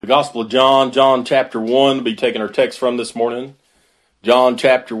The Gospel of John, John chapter 1, we'll be taking our text from this morning. John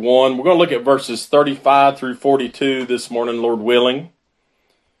chapter 1. We're going to look at verses 35 through 42 this morning, Lord willing.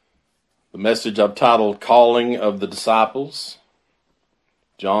 The message I've titled, Calling of the Disciples.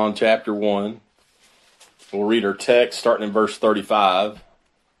 John chapter 1. We'll read our text starting in verse 35.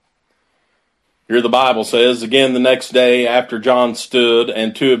 Here the Bible says, Again the next day after John stood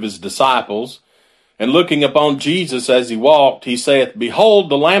and two of his disciples, and looking upon Jesus as he walked, he saith,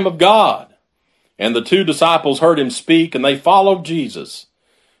 Behold the Lamb of God. And the two disciples heard him speak, and they followed Jesus.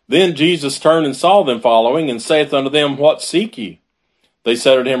 Then Jesus turned and saw them following, and saith unto them, What seek ye? They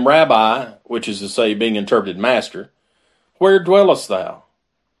said unto him, Rabbi, which is to say, being interpreted, Master, where dwellest thou?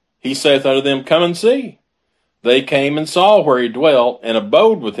 He saith unto them, Come and see. They came and saw where he dwelt, and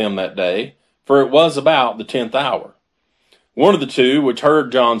abode with him that day, for it was about the 10th hour. One of the two which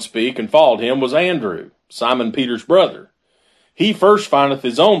heard John speak and followed him was Andrew, Simon Peter's brother. He first findeth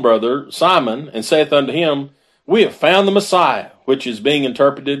his own brother Simon, and saith unto him, We have found the Messiah, which is being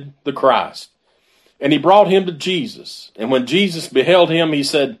interpreted, the Christ. And he brought him to Jesus. And when Jesus beheld him, he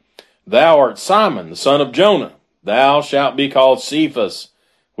said, Thou art Simon, the son of Jonah. Thou shalt be called Cephas,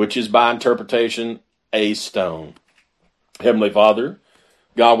 which is by interpretation a stone. Heavenly Father,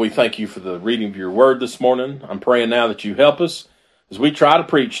 God, we thank you for the reading of your word this morning. I'm praying now that you help us as we try to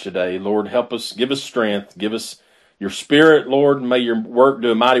preach today. Lord, help us, give us strength, give us your spirit, Lord. May your work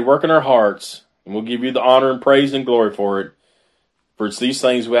do a mighty work in our hearts, and we'll give you the honor and praise and glory for it. For it's these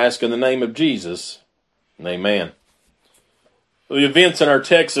things we ask in the name of Jesus. Amen. The events in our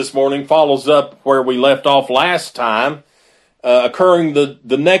text this morning follows up where we left off last time, occurring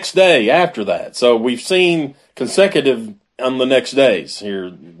the next day after that. So we've seen consecutive on the next days.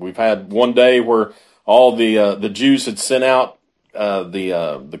 Here we've had one day where all the Jews had sent out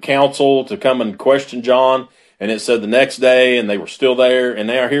the council to come and question John, and it said the next day, and they were still there, and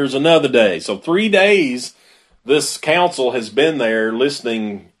now here's another day. So 3 days this council has been there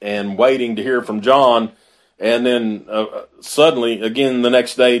listening and waiting to hear from John, and then suddenly, again, the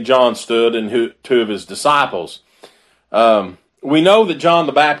next day, John stood and two of his disciples. We know that John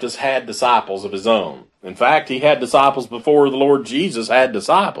the Baptist had disciples of his own. In fact, he had disciples before the Lord Jesus had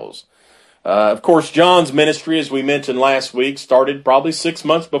disciples. Of course, John's ministry, as we mentioned last week, started probably 6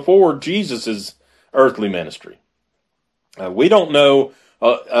 months before Jesus' earthly ministry. We don't know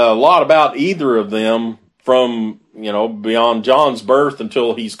a lot about either of them from, beyond John's birth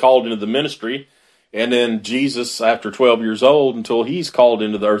until he's called into the ministry, and then Jesus after 12 years old until he's called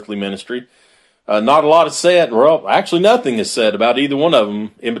into the earthly ministry. Not a lot is said, well, actually nothing is said about either one of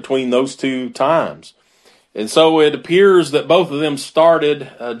them in between those two times. And so it appears that both of them started,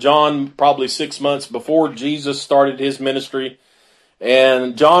 John probably 6 months before Jesus started his ministry.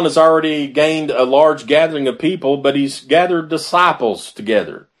 And John has already gained a large gathering of people, but he's gathered disciples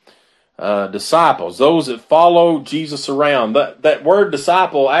together. Disciples, those that follow Jesus around. That word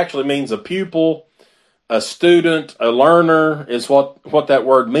disciple actually means a pupil, a student, a learner is what that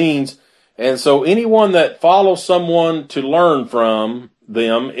word means. And so anyone that follows someone to learn from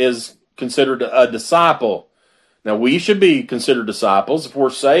them is considered a disciple. Now, we should be considered disciples. If we're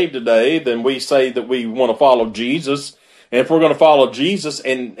saved today, then we say that we want to follow Jesus. And if we're going to follow Jesus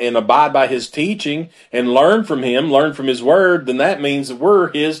and abide by his teaching and learn from him, learn from his word, then that means that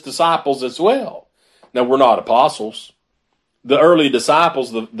we're his disciples as well. Now, we're not apostles. The early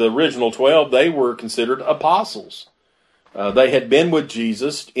disciples, the original 12, they were considered apostles. They had been with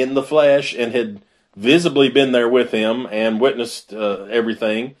Jesus in the flesh and had visibly been there with him and witnessed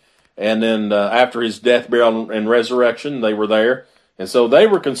everything. And then after his death, burial, and resurrection, they were there. And so they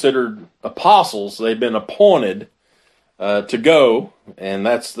were considered apostles. They'd been appointed to go. And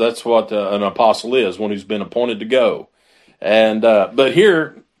that's what an apostle is, one who's been appointed to go. And but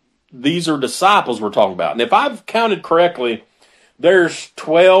here, these are disciples we're talking about. And if I've counted correctly, there's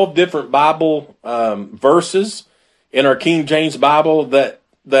 12 different Bible verses in our King James Bible that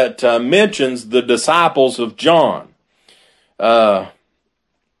mentions the disciples of John.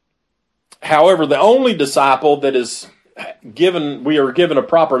 However, the only disciple that is we are given a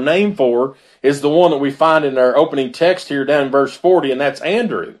proper name for is the one that we find in our opening text here down in verse 40, and that's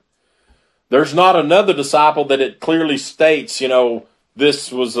Andrew. There's not another disciple that it clearly states,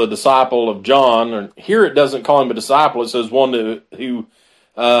 this was a disciple of John. And here it doesn't call him a disciple. It says one of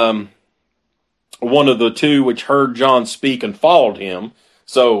the two which heard John speak and followed him.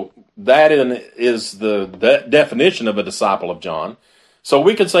 So that is the definition of a disciple of John. So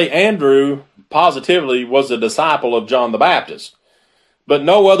we could say Andrew positively was a disciple of John the Baptist. But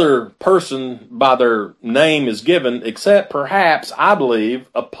no other person by their name is given except perhaps, I believe,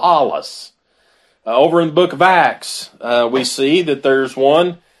 Apollos. Over in the book of Acts, we see that there's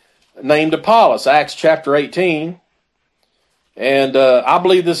one named Apollos, Acts chapter 18. And I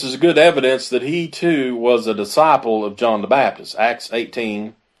believe this is good evidence that he too was a disciple of John the Baptist. Acts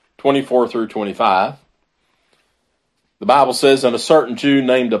 18, 24 through 25. The Bible says, and a certain Jew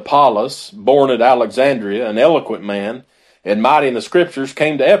named Apollos, born at Alexandria, an eloquent man, and mighty in the Scriptures,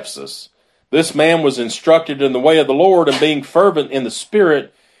 came to Ephesus. This man was instructed in the way of the Lord, and being fervent in the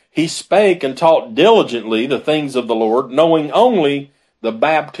Spirit, he spake and taught diligently the things of the Lord, knowing only the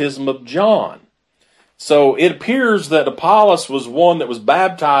baptism of John. So it appears that Apollos was one that was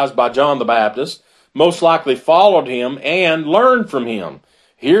baptized by John the Baptist, most likely followed him and learned from him.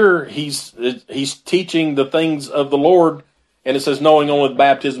 Here he's teaching the things of the Lord, and it says knowing only the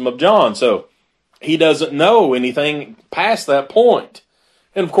baptism of John. So he doesn't know anything past that point.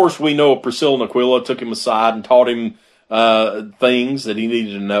 And of course we know Priscilla and Aquila took him aside and taught him things that he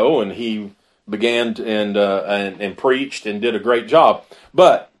needed to know, and he began and preached and did a great job.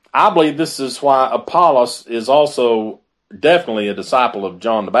 But I believe this is why Apollos is also definitely a disciple of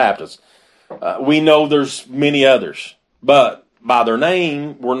John the Baptist. We know there's many others, but by their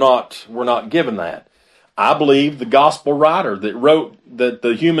name, we're not given that. I believe the gospel writer that wrote that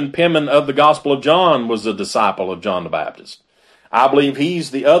the human penman of the Gospel of John was a disciple of John the Baptist. I believe he's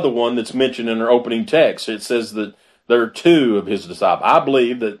the other one that's mentioned in our opening text. It says that there are two of his disciples. I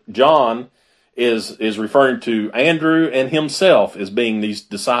believe that John is referring to Andrew and himself as being these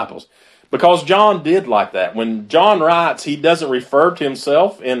disciples, because John did like that. When John writes, he doesn't refer to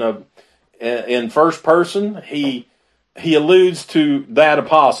himself in first person. He alludes to that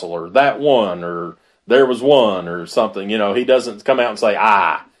apostle or that one or there was one or something. You know, he doesn't come out and say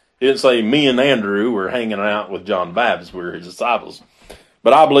I. He didn't say me and Andrew were hanging out with John the Baptist. We were his disciples.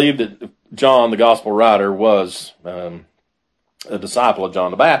 But I believe that John, the gospel writer, was a disciple of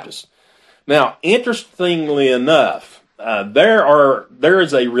John the Baptist. Now, interestingly enough, there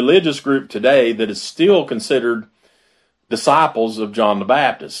is a religious group today that is still considered disciples of John the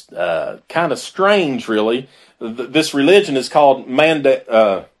Baptist. Kind of strange, really. This religion is called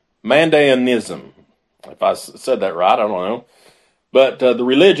Mandaeanism. If I said that right, I don't know. But the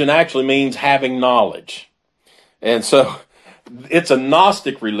religion actually means having knowledge. And so it's a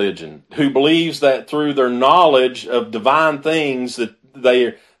Gnostic religion who believes that through their knowledge of divine things that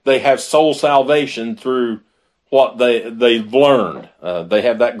they have soul salvation through what they've learned. They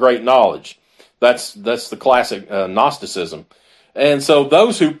have that great knowledge. That's the classic Gnosticism. And so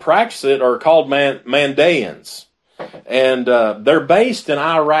those who practice it are called Mandaeans. And they're based in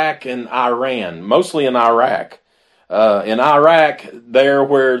Iraq and Iran, mostly in Iraq. In Iraq, there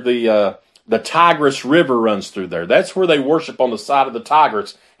where the Tigris River runs through there. That's where they worship on the side of the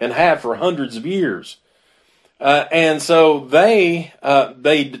Tigris and have for hundreds of years. And so they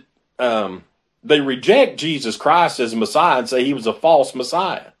reject Jesus Christ as Messiah and say he was a false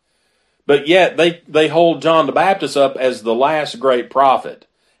Messiah. But yet they hold John the Baptist up as the last great prophet,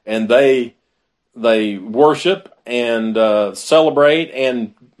 and they worship and celebrate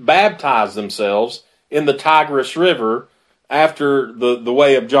and baptize themselves in the Tigris River after the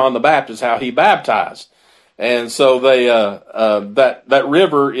way of John the Baptist, how he baptized. And so they that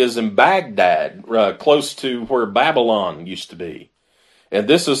river is in Baghdad, close to where Babylon used to be. And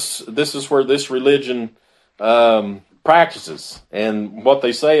this is where this religion practices. And what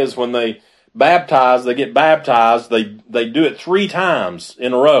they say is when they get baptized, they do it 3 times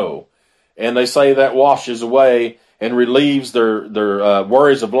in a row. And they say that washes away and relieves their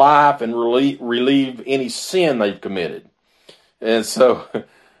worries of life and relieve any sin they've committed. And so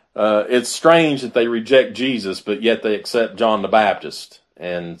it's strange that they reject Jesus, but yet they accept John the Baptist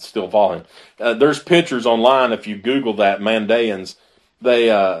and still follow him. There's pictures online, if you Google that, Mandaeans.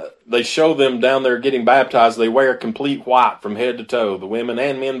 They show them down there getting baptized. They wear complete white from head to toe. The women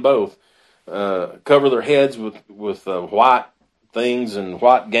and men both cover their heads with white things and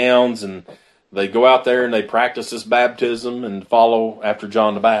white gowns, and they go out there and they practice this baptism and follow after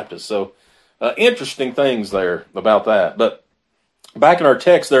John the Baptist. So interesting things there about that. But back in our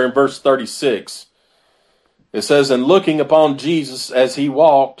text there in verse 36, it says, and looking upon Jesus as he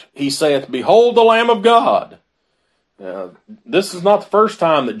walked, he saith, Behold the Lamb of God. This is not the first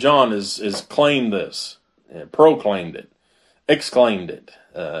time that John has claimed this, proclaimed it, exclaimed it.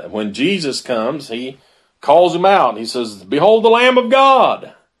 When Jesus comes, he calls him out. He says, Behold the Lamb of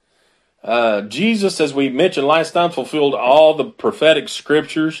God. Jesus, as we mentioned last time, fulfilled all the prophetic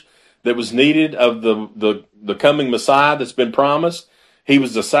scriptures that was needed of the coming Messiah that's been promised. He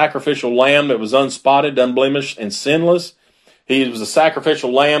was the sacrificial lamb that was unspotted, unblemished, and sinless. He was a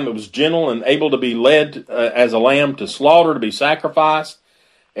sacrificial lamb that was gentle and able to be led as a lamb to slaughter, to be sacrificed.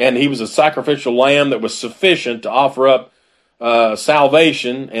 And he was a sacrificial lamb that was sufficient to offer up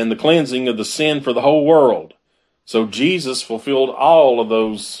salvation and the cleansing of the sin for the whole world. So Jesus fulfilled all of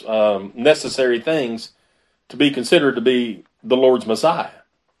those necessary things to be considered to be the Lord's Messiah,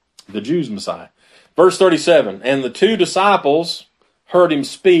 the Jews' Messiah. Verse 37, and the 2 disciples heard him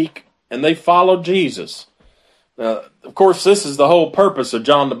speak, and they followed Jesus. Of course, this is the whole purpose of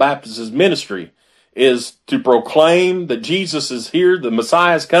John the Baptist's ministry, is to proclaim that Jesus is here, the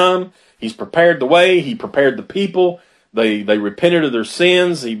Messiah has come, he's prepared the way, he prepared the people, they repented of their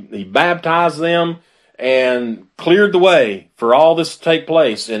sins, he baptized them, and cleared the way for all this to take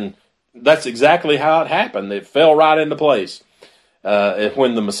place. And that's exactly how it happened. It fell right into place.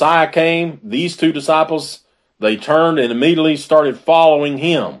 When the Messiah came, these 2 disciples, they turned and immediately started following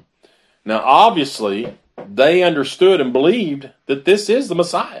him. Now, obviously, they understood and believed that this is the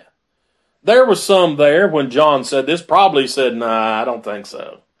Messiah. There was some there when John said this, probably said, nah, I don't think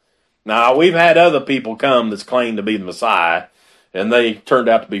so. Now, we've had other people come that's claimed to be the Messiah, and they turned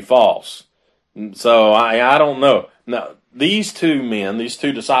out to be false. So I don't know. Now, these 2 men, these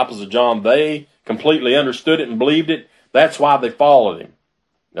 2 disciples of John, they completely understood it and believed it. That's why they followed him.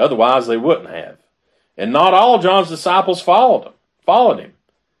 Otherwise, they wouldn't have. And not all John's disciples followed him.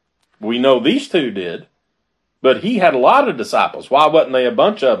 We know these 2 did, but he had a lot of disciples. Why wasn't they a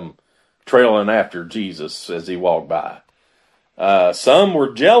bunch of them trailing after Jesus as he walked by? Some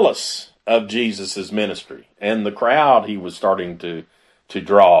were jealous of Jesus' ministry and the crowd he was starting to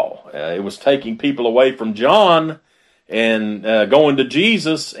draw. It was taking people away from John and going to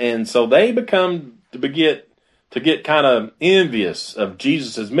Jesus, and so they become to get kind of envious of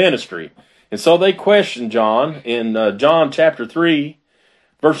Jesus' ministry. And so they questioned John in John chapter 3,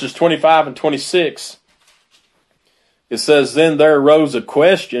 verses 25 and 26. It says, then there arose a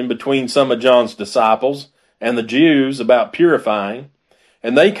question between some of John's disciples and the Jews about purifying.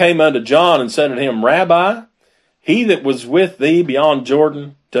 And they came unto John and said unto him, Rabbi, he that was with thee beyond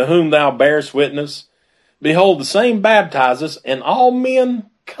Jordan, to whom thou bearest witness, behold, the same baptizes, and all men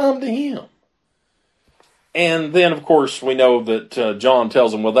come to him. And then, of course, we know that John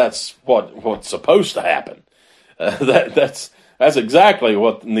tells them, well, that's what's supposed to happen. That's exactly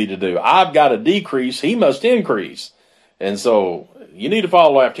what they need to do. I've got to decrease, he must increase. And so you need to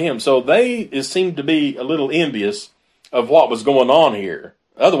follow after him. So they seemed to be a little envious of what was going on here.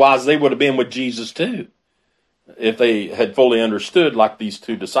 Otherwise, they would have been with Jesus too, if they had fully understood, like these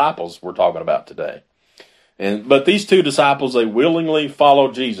 2 disciples we're talking about today. But these 2 disciples, they willingly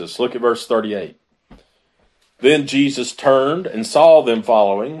followed Jesus. Look at verse 38. Then Jesus turned and saw them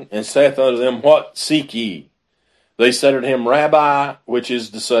following, and saith unto them, what seek ye? They said unto him, Rabbi, which is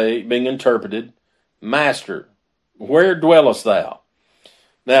to say, being interpreted, Master, where dwellest thou?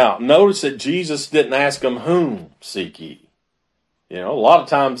 Now, notice that Jesus didn't ask them, whom seek ye? You know, a lot of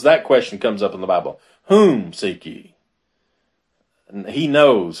times that question comes up in the Bible. Whom seek ye? And he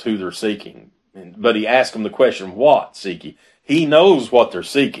knows who they're seeking. But he asked them the question, what seek ye? He knows what they're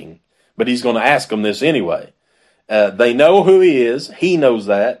seeking, but he's going to ask them this anyway. They know who he is. He knows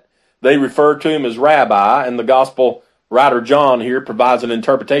that. They refer to him as Rabbi, and the gospel writer John here provides an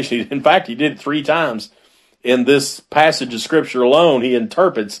interpretation. In fact, he did it 3 times. In this passage of Scripture alone, he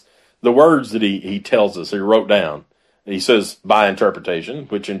interprets the words that he tells us, he wrote down. He says, by interpretation,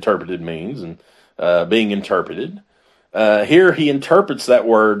 which interpreted means, and being interpreted. Here he interprets that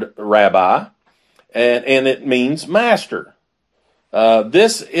word, rabbi, and it means master.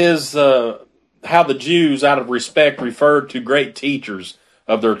 This is how the Jews, out of respect, referred to great teachers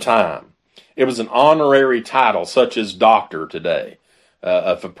of their time. It was an honorary title, such as doctor today.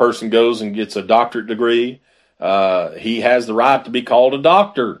 If a person goes and gets a doctorate degree, he has the right to be called a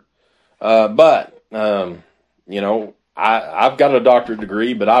doctor. But I've got a doctorate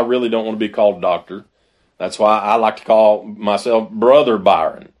degree, but I really don't want to be called doctor. That's why I like to call myself Brother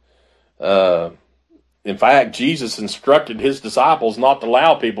Byron. In fact, Jesus instructed his disciples not to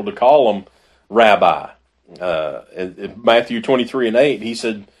allow people to call him rabbi. In Matthew 23:8, he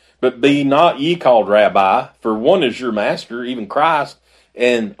said, but be not ye called rabbi, for one is your master, even Christ,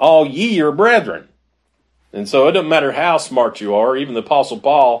 and all ye are brethren. And so it doesn't matter how smart you are. Even the Apostle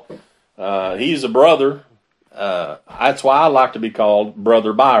Paul, he's a brother. That's why I like to be called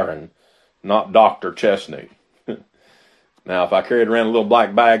Brother Byron, not Dr. Chesney. Now, if I carried around a little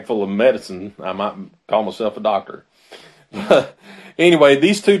black bag full of medicine, I might call myself a doctor. Anyway,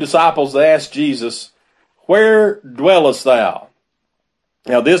 these 2 disciples, they asked Jesus, where dwellest thou?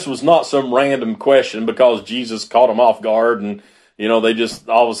 Now, this was not some random question because Jesus caught them off guard and, they just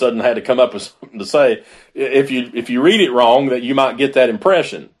all of a sudden had to come up with something to say. If you read it wrong, that you might get that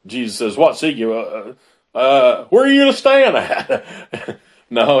impression. Jesus says, what seek you? Where are you staying at?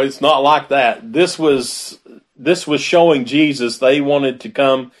 No, it's not like that. This was this was showing Jesus they wanted to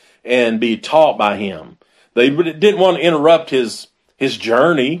come and be taught by him. They didn't want to interrupt his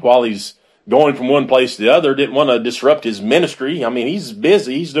journey while he's going from one place to the other. Didn't want to disrupt his ministry. I mean, he's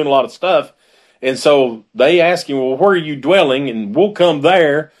busy. He's doing a lot of stuff. And so they asked him, well, where are you dwelling? And we'll come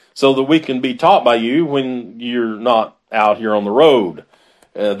there so that we can be taught by you when you're not out here on the road.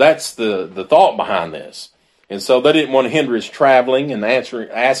 That's the thought behind this. And so they didn't want to hinder his traveling and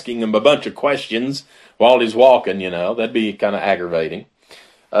asking him a bunch of questions while he's walking, That'd be kind of aggravating.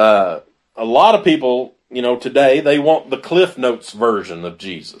 A lot of people, today, they want the Cliff Notes version of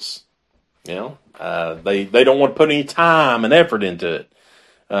Jesus. They don't want to put any time and effort into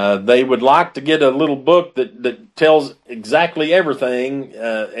it. They would like to get a little book that tells exactly everything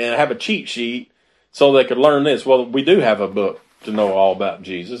and have a cheat sheet so they could learn this. Well, we do have a book to know all about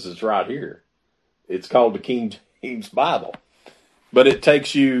Jesus. It's right here. It's called the King James Bible. But it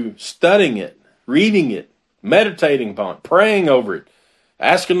takes you studying it, reading it, meditating upon it, praying over it,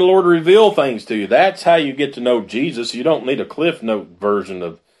 asking the Lord to reveal things to you. That's how you get to know Jesus. You don't need a Cliff Note version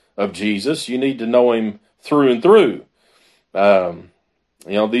of Jesus. You need to know him through and through.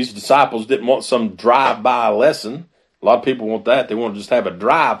 These disciples didn't want some drive-by lesson. A lot of people want that. They want to just have a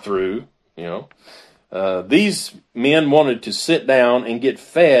drive-through, These men wanted to sit down and get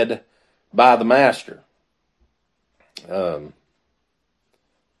fed by the master.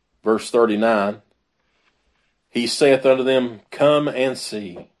 Verse 39, he saith unto them, come and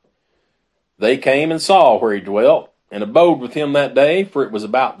see. They came and saw where he dwelt, and abode with him that day, for it was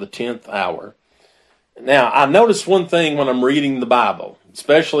about the 10th hour. Now, I noticed one thing when I'm reading the Bible,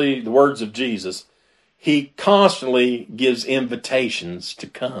 especially the words of Jesus. He constantly gives invitations to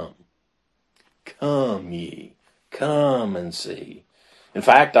come. Come ye, come and see. In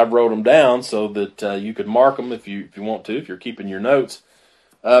fact, I've wrote them down so that you could mark them if you want to, if you're keeping your notes.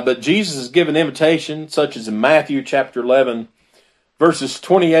 But Jesus has given invitation, such as in Matthew chapter 11, verses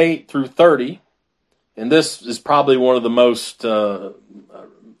 28 through 30. And this is probably one of the most thought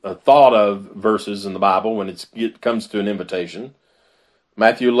of verses in the Bible when it comes to an invitation.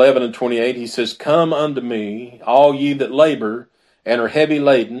 Matthew 11 and 28, he says, come unto me, all ye that labor and are heavy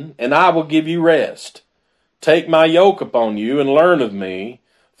laden, and I will give you rest. Take my yoke upon you and learn of me,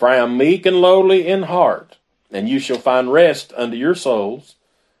 for I am meek and lowly in heart, and you shall find rest unto your souls.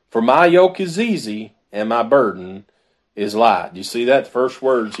 For my yoke is easy and my burden is light. You see that? The first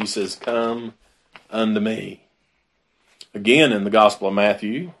words, he says, come unto me. Again, in the Gospel of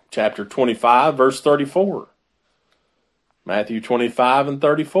Matthew, chapter 25, verse 34. Matthew 25 and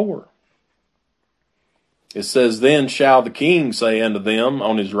 34. It says, then shall the king say unto them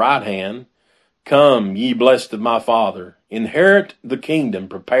on his right hand, come, ye blessed of my Father, inherit the kingdom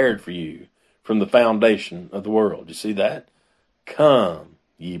prepared for you from the foundation of the world. You see that? Come,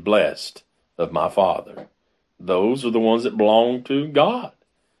 ye blessed of my Father. Those are the ones that belong to God.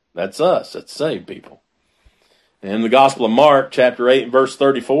 That's us. That's saved people. In the Gospel of Mark, chapter 8 and verse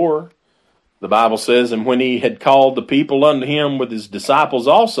 34, the Bible says, and when he had called the people unto him with his disciples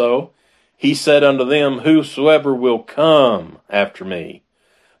also, he said unto them, whosoever will come after me,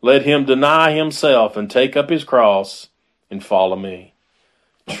 let him deny himself and take up his cross and follow me.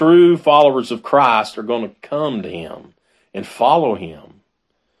 True followers of Christ are going to come to him and follow him.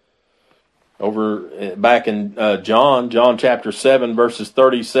 Over back in John chapter 7, verses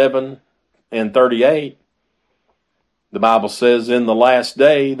 37 and 38, the Bible says, in the last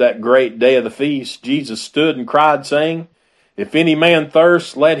day, that great day of the feast, Jesus stood and cried, saying, if any man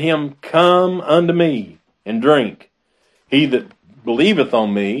thirst, let him come unto me and drink. He that believeth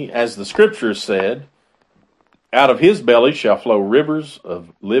on me, as the Scriptures said, out of his belly shall flow rivers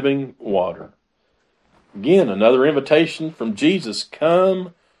of living water. Again, another invitation from Jesus,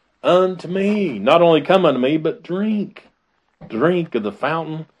 come unto me. Not only come unto me, but drink. Drink of the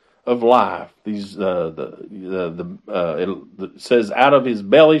fountain of life. It says, out of his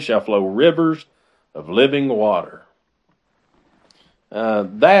belly shall flow rivers of living water.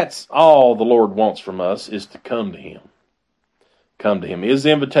 That's all the Lord wants from us, is to come to him. Come to him. His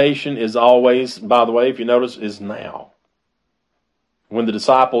invitation is always, by the way, if you notice, is now. When he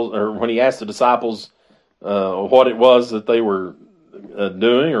asked the disciples what it was that they were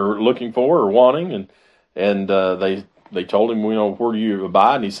doing or looking for or wanting, and they told him, where do you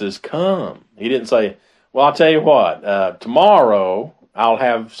abide? And he says, come. He didn't say, well, I'll tell you what, tomorrow I'll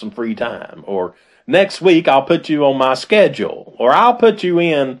have some free time, or next week I'll put you on my schedule, or I'll put you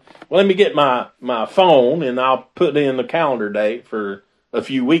in, let me get my phone and I'll put in the calendar date for a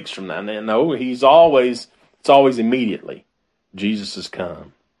few weeks from now. No, it's always immediately. Jesus has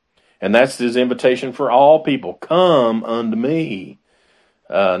come. And that's his invitation for all people. Come unto me.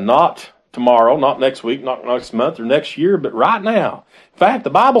 Not tomorrow, not next week, not next month or next year, but right now. In fact, the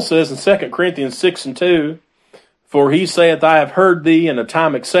Bible says in 2 Corinthians 6:2, "For he saith, I have heard thee in a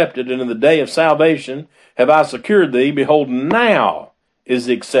time accepted, and in the day of salvation have I secured thee. Behold, now is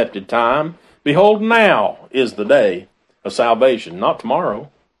the accepted time. Behold, now is the day of salvation." Not tomorrow.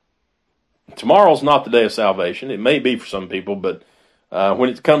 Tomorrow's not the day of salvation. It may be for some people, but when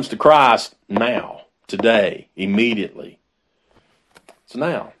it comes to Christ, now, today, immediately. It's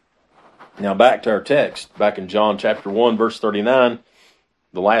now. Now back to our text, back in John chapter 1, verse 39,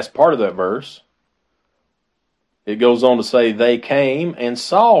 the last part of that verse, it goes on to say, "They came and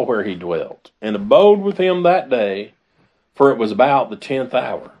saw where he dwelt, and abode with him that day, for it was about the 10th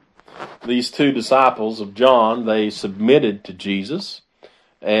hour." These two disciples of John, they submitted to Jesus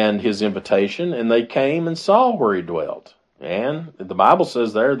and his invitation, and they came and saw where he dwelt. And the Bible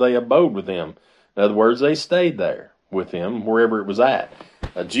says there they abode with him. In other words, they stayed there with him wherever it was at.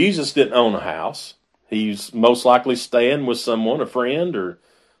 Jesus didn't own a house. He's most likely staying with someone, a friend, or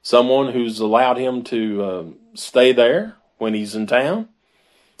someone who's allowed him to stay there when he's in town.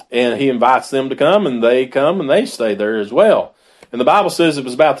 And he invites them to come, and they stay there as well. And the Bible says it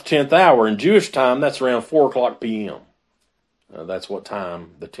was about the 10th hour. In Jewish time, that's around 4 o'clock p.m. That's what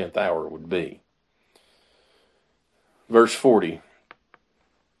time the 10th hour would be. Verse 40.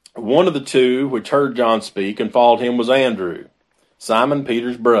 "One of the two which heard John speak and followed him was Andrew, Simon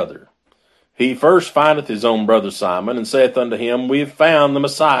Peter's brother. He first findeth his own brother Simon, and saith unto him, We have found the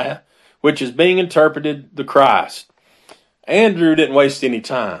Messiah, which is being interpreted the Christ." Andrew didn't waste any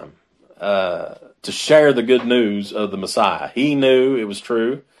time to share the good news of the Messiah. He knew it was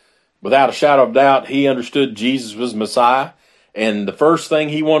true. Without a shadow of doubt, he understood Jesus was Messiah. And the first thing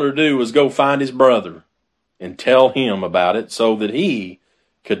he wanted to do was go find his brother and tell him about it so that he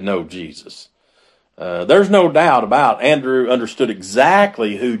could know Jesus. There's no doubt about Andrew understood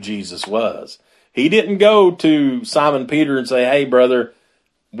exactly who Jesus was. He didn't go to Simon Peter and say, "Hey, brother,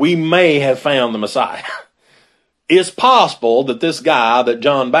 we may have found the Messiah." It's possible that this guy that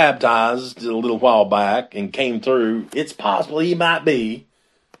John baptized a little while back and came through, it's possible he might be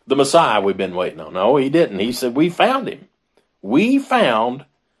the Messiah we've been waiting on. No, he didn't. He said, "We found him. We found,"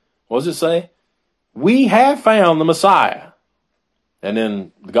 what does it say? "We have found the Messiah." And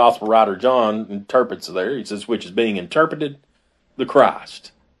then the gospel writer John interprets there. He says, "Which is being interpreted the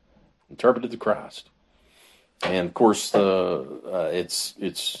Christ." Interpreted the Christ. And of course, it's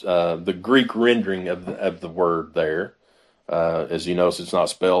the Greek rendering of the word there. As you notice, it's not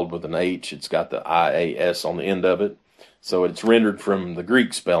spelled with an H. It's got the IAS on the end of it. So it's rendered from the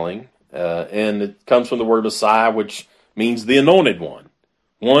Greek spelling. And it comes from the word Messiah, which means the anointed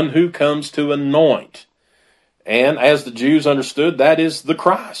one who comes to anoint. And as the Jews understood, that is the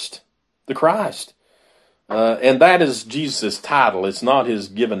Christ. The Christ. And that is Jesus' title. It's not his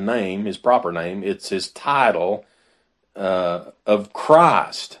given name, his proper name. It's his title of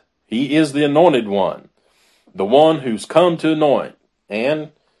Christ. He is the anointed one. The one who's come to anoint.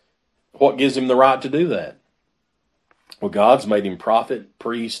 And what gives him the right to do that? Well, God's made him prophet,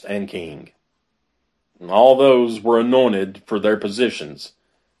 priest, and king. And all those were anointed for their positions.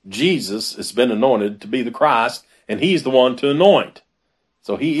 Jesus has been anointed to be the Christ, and he's the one to anoint.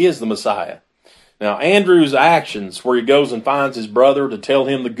 So he is the Messiah. Now, Andrew's actions, where he goes and finds his brother to tell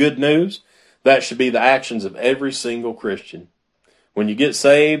him the good news, that should be the actions of every single Christian. When you get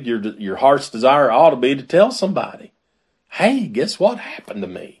saved, your heart's desire ought to be to tell somebody, "Hey, guess what happened to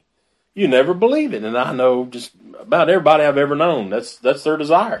me?" You never believe it. And I know just about everybody I've ever known, that's their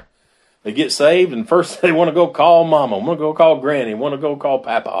desire. They get saved, and first they want to go call mama, want to go call granny, want to go call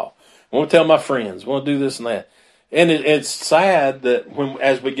papa, want to tell my friends, want to do this and that. And it's sad that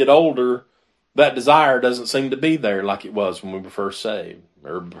as we get older, that desire doesn't seem to be there like it was when we were first saved.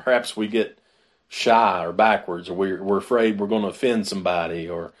 Or perhaps we get shy or backwards, or we're afraid we're going to offend somebody,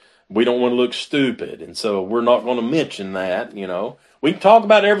 or we don't want to look stupid, and so we're not going to mention that, We can talk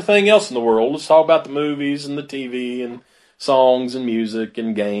about everything else in the world. Let's talk about the movies and the TV and songs and music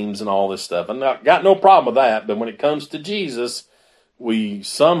and games and all this stuff. And I've got no problem with that, but when it comes to Jesus, we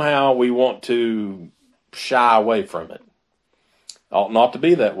want to shy away from it. Ought not to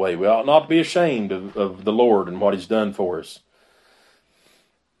be that way. We ought not to be ashamed of the Lord and what he's done for us.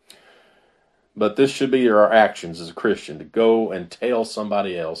 But this should be our actions as a Christian, to go and tell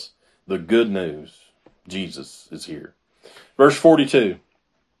somebody else the good news. Jesus is here. Verse 42,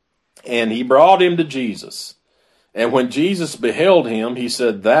 "And he brought him to Jesus. And when Jesus beheld him, he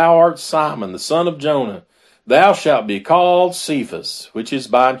said, Thou art Simon, the son of Jonah. Thou shalt be called Cephas," which is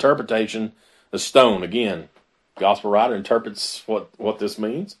by interpretation a stone. Again, gospel writer interprets what this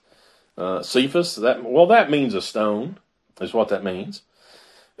means. Cephas, that means a stone, is what that means.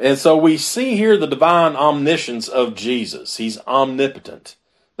 And so we see here the divine omniscience of Jesus. He's omnipotent.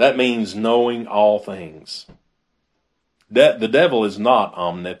 That means knowing all things. The devil is not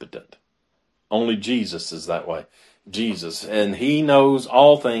omnipotent. Only Jesus is that way. Jesus. And he knows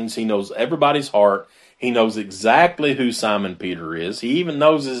all things. He knows everybody's heart. He knows exactly who Simon Peter is. He even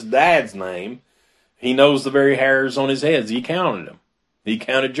knows his dad's name. He knows the very hairs on his head. He counted them. He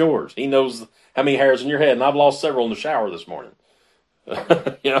counted yours. He knows how many hairs on your head. And I've lost several in the shower this morning.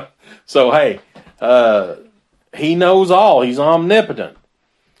 So hey, he knows all. He's omnipotent.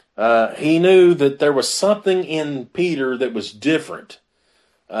 He knew that there was something in Peter that was different.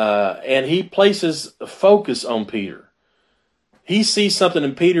 And he places a focus on Peter. He sees something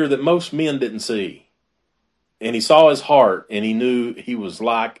in Peter that most men didn't see. And he saw his heart, and he knew he was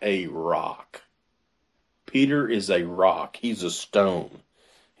like a rock. Peter is a rock. He's a stone.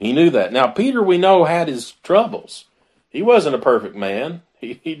 He knew that. Now, Peter, we know, had his troubles. He wasn't a perfect man.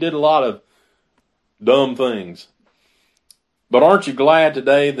 He did a lot of dumb things. But aren't you glad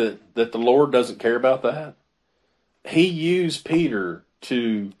today that the Lord doesn't care about that? He used Peter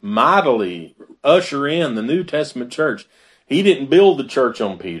to mightily usher in the New Testament church. He didn't build the church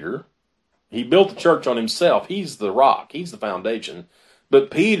on Peter. He built the church on himself. He's the rock. He's the foundation.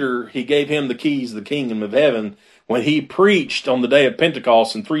 But Peter, he gave him the keys of the kingdom of heaven when he preached on the day of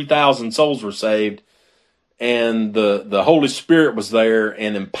Pentecost, and 3,000 souls were saved. And the Holy Spirit was there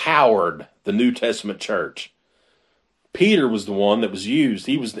and empowered the New Testament church. Peter was the one that was used.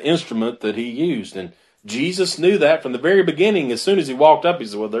 He was the instrument that he used. And Jesus knew that from the very beginning. As soon as he walked up, he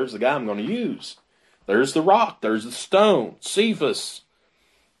said, well, there's the guy I'm going to use. There's the rock. There's the stone. Cephas.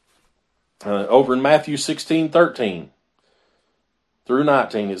 Over in Matthew 16:13 through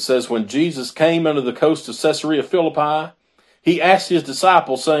 19, it says, when Jesus came unto the coast of Caesarea Philippi, he asked his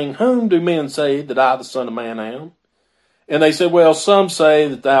disciples, saying, whom do men say that I, the Son of Man, am? And they said, well, some say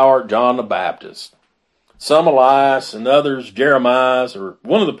that thou art John the Baptist, some Elias, and others Jeremiah, or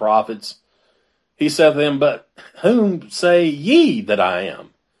one of the prophets. He said to them, but whom say ye that I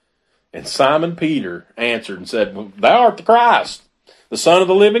am? And Simon Peter answered and said, well, thou art the Christ, the Son of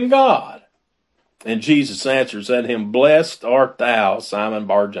the living God. And Jesus answered and said to him, blessed art thou, Simon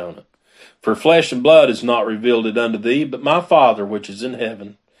Bar-Jonah, for flesh and blood is not revealed it unto thee, but my Father which is in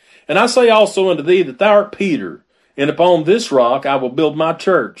heaven. And I say also unto thee that thou art Peter, and upon this rock I will build my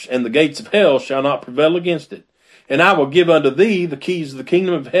church, and the gates of hell shall not prevail against it. And I will give unto thee the keys of the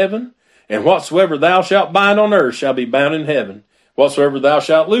kingdom of heaven, and whatsoever thou shalt bind on earth shall be bound in heaven. Whatsoever thou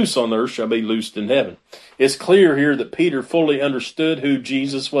shalt loose on earth shall be loosed in heaven. It's clear here that Peter fully understood who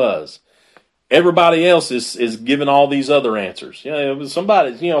Jesus was. Everybody else is giving all these other answers. Some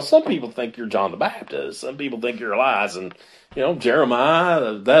people think you're John the Baptist. Some people think you're Elias, and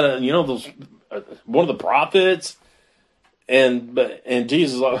Jeremiah. Those one of the prophets. And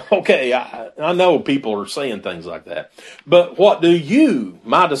Jesus is like, okay, I know people are saying things like that, but what do you,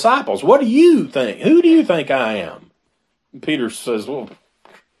 my disciples, what do you think? Who do you think I am? And Peter says, well,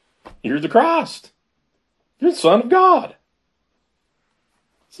 you're the Christ. You're the Son of God.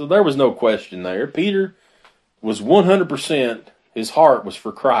 So there was no question there. Peter was 100%, his heart was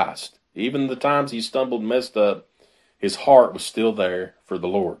for Christ. Even the times he stumbled and messed up, his heart was still there for the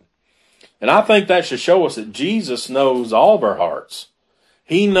Lord. And I think that should show us that Jesus knows all of our hearts.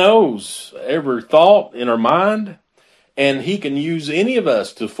 He knows every thought in our mind, and he can use any of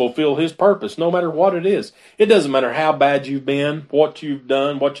us to fulfill his purpose, no matter what it is. It doesn't matter how bad you've been, what you've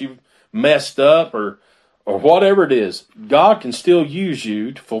done, what you've messed up, or whatever it is. God can still use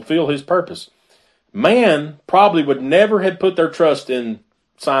you to fulfill his purpose. Man probably would never have put their trust in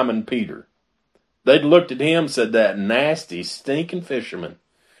Simon Peter. They'd looked at him and said, that nasty, stinking fisherman.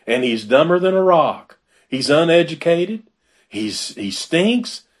 And he's dumber than a rock. He's uneducated. He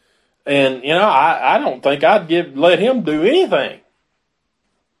stinks. And, I don't think I'd let him do anything.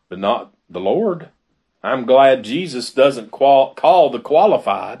 But not the Lord. I'm glad Jesus doesn't call the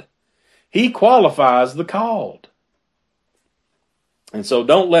qualified. He qualifies the called. And so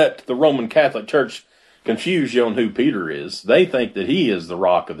don't let the Roman Catholic Church confuse you on who Peter is. They think that he is the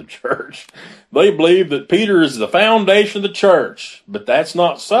rock of the church. They believe that Peter is the foundation of the church, but that's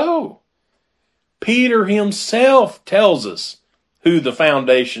not so. Peter himself tells us who the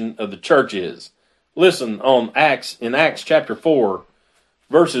foundation of the church is. Listen in Acts chapter 4,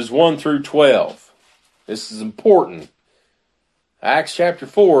 verses 1 through 12. This is important. Acts chapter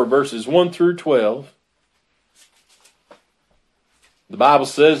 4, verses 1 through 12. The Bible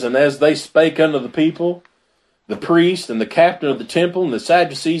says, and as they spake unto the people, the priest and the captain of the temple and the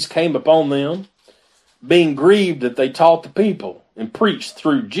Sadducees came upon them, being grieved that they taught the people and preached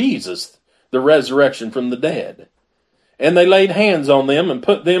through Jesus the resurrection from the dead. And they laid hands on them and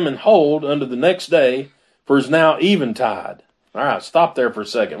put them in hold unto the next day, for it is now eventide. All right, stop there for a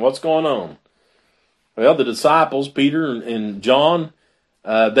second. What's going on? Well, the disciples, Peter and John,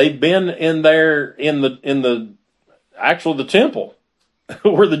 they've been in there in the temple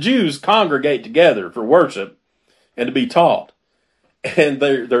where the Jews congregate together for worship and to be taught. And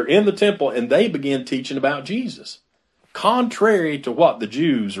they're in the temple, and they begin teaching about Jesus, contrary to what the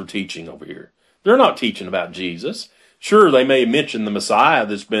Jews are teaching over here. They're not teaching about Jesus. Sure, they may mention the Messiah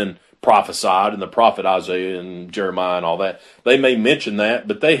that's been prophesied in the prophet Isaiah and Jeremiah and all that. They may mention that,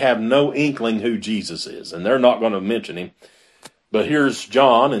 but they have no inkling who Jesus is, and they're not going to mention him. But here's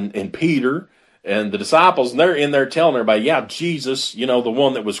John and Peter and the disciples, and they're in there telling everybody, yeah, Jesus, the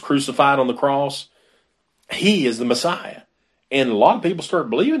one that was crucified on the cross, he is the Messiah. And a lot of people started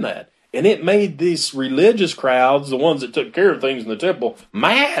believing that. And it made these religious crowds, the ones that took care of things in the temple,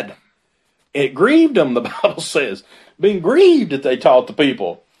 mad. It grieved them, the Bible says. Being grieved that they taught the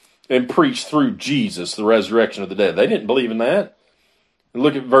people and preached through Jesus, the resurrection of the dead. They didn't believe in that. And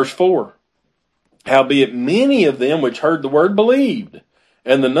look at verse 4. Howbeit many of them which heard the word believed,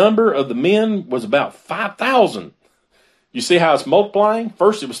 and the number of the men was about 5,000. You see how it's multiplying?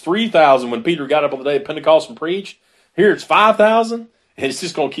 First it was 3,000 when Peter got up on the day of Pentecost and preached. Here it's 5,000, and it's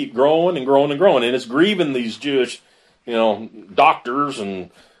just going to keep growing and growing and growing. And it's grieving these Jewish, doctors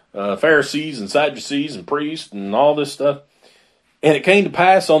and Pharisees and Sadducees and priests and all this stuff. And it came to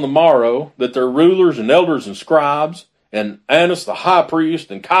pass on the morrow that their rulers and elders and scribes and Annas the high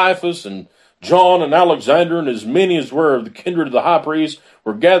priest and Caiaphas and John and Alexander and as many as were of the kindred of the high priest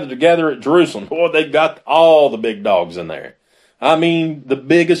were gathered together at Jerusalem. Boy, they got all the big dogs in there. I mean, the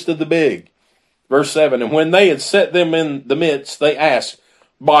biggest of the big. Verse 7, and when they had set them in the midst, they asked,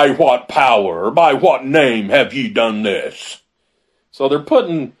 by what power or by what name have ye done this? So they're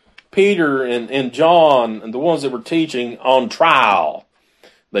putting Peter and John and the ones that were teaching on trial.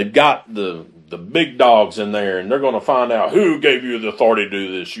 They've got the big dogs in there, and they're going to find out who gave you the authority to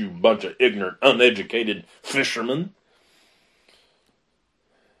do this, you bunch of ignorant, uneducated fishermen.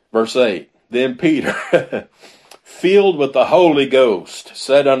 Verse 8, then Peter, filled with the Holy Ghost,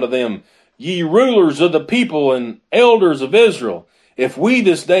 said unto them, ye rulers of the people and elders of Israel, if we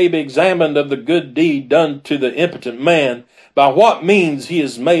this day be examined of the good deed done to the impotent man, by what means he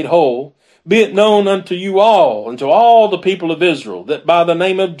is made whole, be it known unto you all, and to all the people of Israel, that by the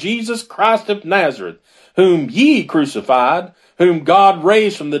name of Jesus Christ of Nazareth, whom ye crucified, whom God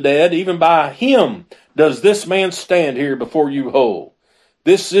raised from the dead, even by him does this man stand here before you whole.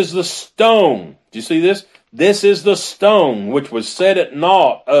 This is the stone. Do you see this? This is the stone which was set at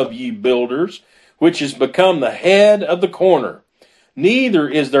naught of ye builders, which is become the head of the corner. Neither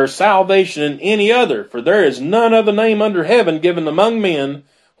is there salvation in any other, for there is none other name under heaven given among men,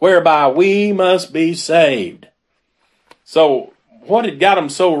 whereby we must be saved. So what had got them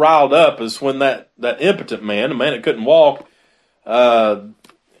so riled up is when that impotent man, a man that couldn't walk,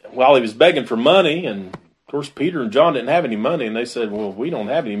 while he was begging for money, and of course Peter and John didn't have any money, and they said, well, we don't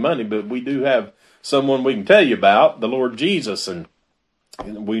have any money, but we do have someone we can tell you about, the Lord Jesus. And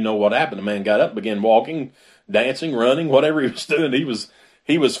we know what happened. The man got up, began walking, dancing, running, whatever he was doing,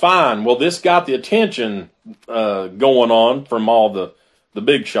 he was fine. Well, this got the attention going on from all the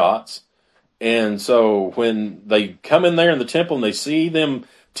big shots. And so when they come in there in the temple and they see them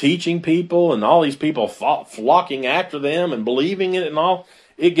teaching people and all these people flocking after them and believing it and all,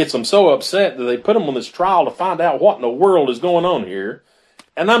 it gets them so upset that they put them on this trial to find out what in the world is going on here.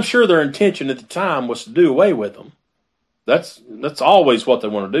 And I'm sure their intention at the time was to do away with them. That's always what they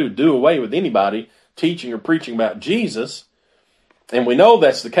want to do away with anybody teaching or preaching about Jesus. And we know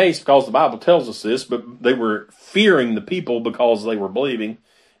that's the case because the Bible tells us this, but they were fearing the people because they were believing.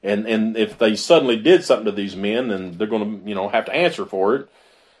 And if they suddenly did something to these men, then they're going to, have to answer for it.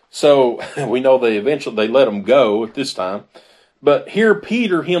 So we know they let them go at this time. But here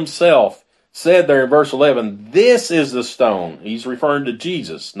Peter himself said there in verse 11, this is the stone. He's referring to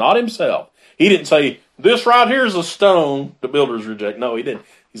Jesus, not himself. He didn't say, this right here is a stone the builders reject. No, he didn't.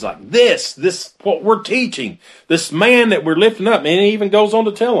 He's like, this what we're teaching. This man that we're lifting up. And he even goes on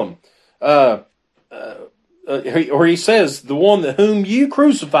to tell him, or he says, the one that whom you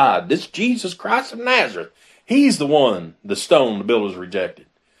crucified, this Jesus Christ of Nazareth, he's the one, the stone the builders rejected.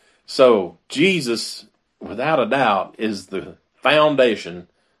 So Jesus, without a doubt, is the foundation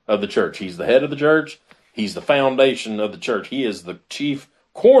of the church. He's the head of the church. He's the foundation of the church. He is the chief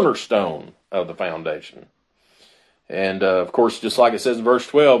cornerstone of the foundation. And, of course, just like it says in verse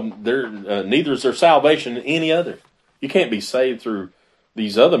 12, neither is there salvation in any other. You can't be saved through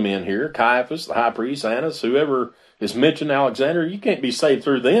these other men here, Caiaphas, the high priest, Annas, whoever is mentioned, Alexander. You can't be saved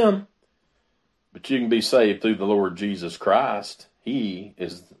through them. But you can be saved through the Lord Jesus Christ. He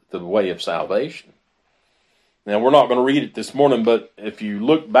is the way of salvation. Now, we're not going to read it this morning, but if you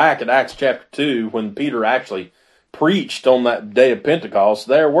look back at Acts chapter 2, when Peter actually preached on that day of Pentecost,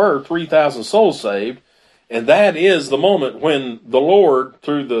 there were 3,000 souls saved, and that is the moment when the Lord,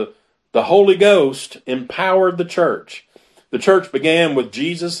 through the Holy Ghost, empowered the church. The church began with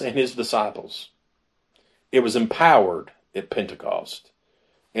Jesus and his disciples. It was empowered at Pentecost,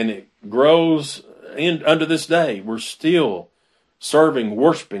 and it grows unto this day. We're still serving,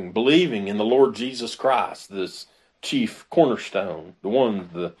 worshiping, believing in the Lord Jesus Christ, this chief cornerstone, the one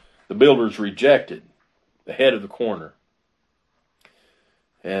the builders rejected, the head of the corner.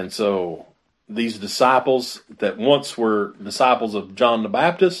 And so these disciples that once were disciples of John the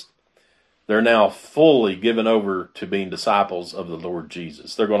Baptist, they're now fully given over to being disciples of the Lord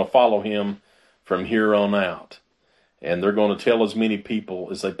Jesus. They're going to follow him from here on out. And they're going to tell as many people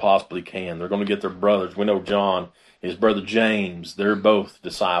as they possibly can. They're going to get their brothers. We know John, his brother James, they're both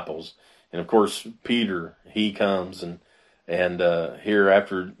disciples. And of course, Peter, he comes and here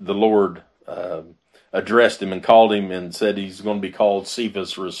after the Lord addressed him and called him and said he's going to be called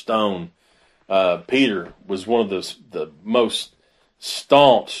Cephas, or a stone. Peter was one of the most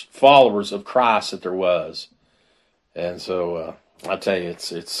staunch followers of Christ that there was. And so I tell you,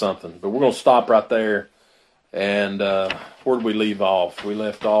 it's something. But we're going to stop right there. And where did we leave off? We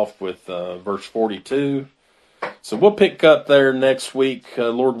left off with verse 42. So we'll pick up there next week,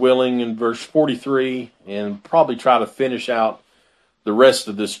 Lord willing, in verse 43, and probably try to finish out the rest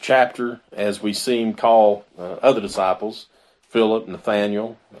of this chapter as we see him call other disciples, Philip,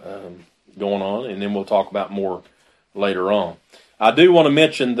 Nathaniel, going on, and then we'll talk about more later on. I do want to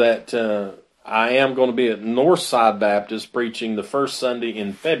mention that I am going to be at Northside Baptist preaching the first Sunday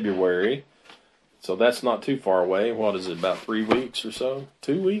in February. So that's not too far away. What is it, about 3 weeks or so?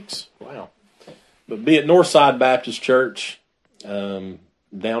 2 weeks? Wow. But be at Northside Baptist Church,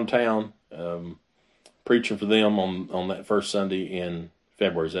 downtown, preaching for them on that first Sunday in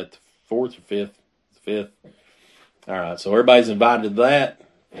February. Is that the 4th or 5th? The 5th? All right, so everybody's invited to that,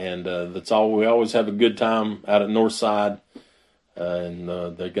 and that's all. We always have a good time out at Northside,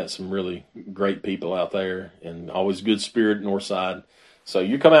 and they've got some really great people out there, and always good spirit at Northside. So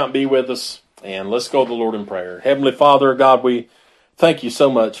you come out and be with us. And let's go to the Lord in prayer. Heavenly Father, God, we thank you so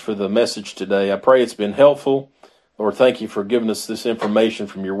much for the message today. I pray it's been helpful. Lord, thank you for giving us this information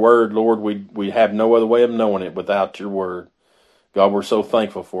from your word. Lord, we have no other way of knowing it without your word. God, we're so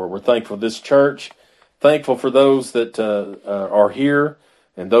thankful for it. We're thankful for this church, thankful for those that are here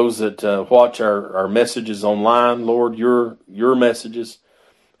and those that watch our messages online, Lord, your messages.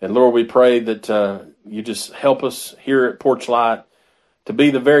 And Lord, we pray that you just help us here at Porch Light to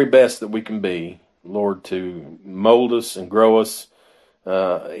be the very best that we can be, Lord, to mold us and grow us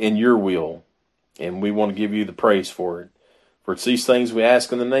in your will. And we want to give you the praise for it. For it's these things we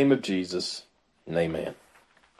ask in the name of Jesus, and amen.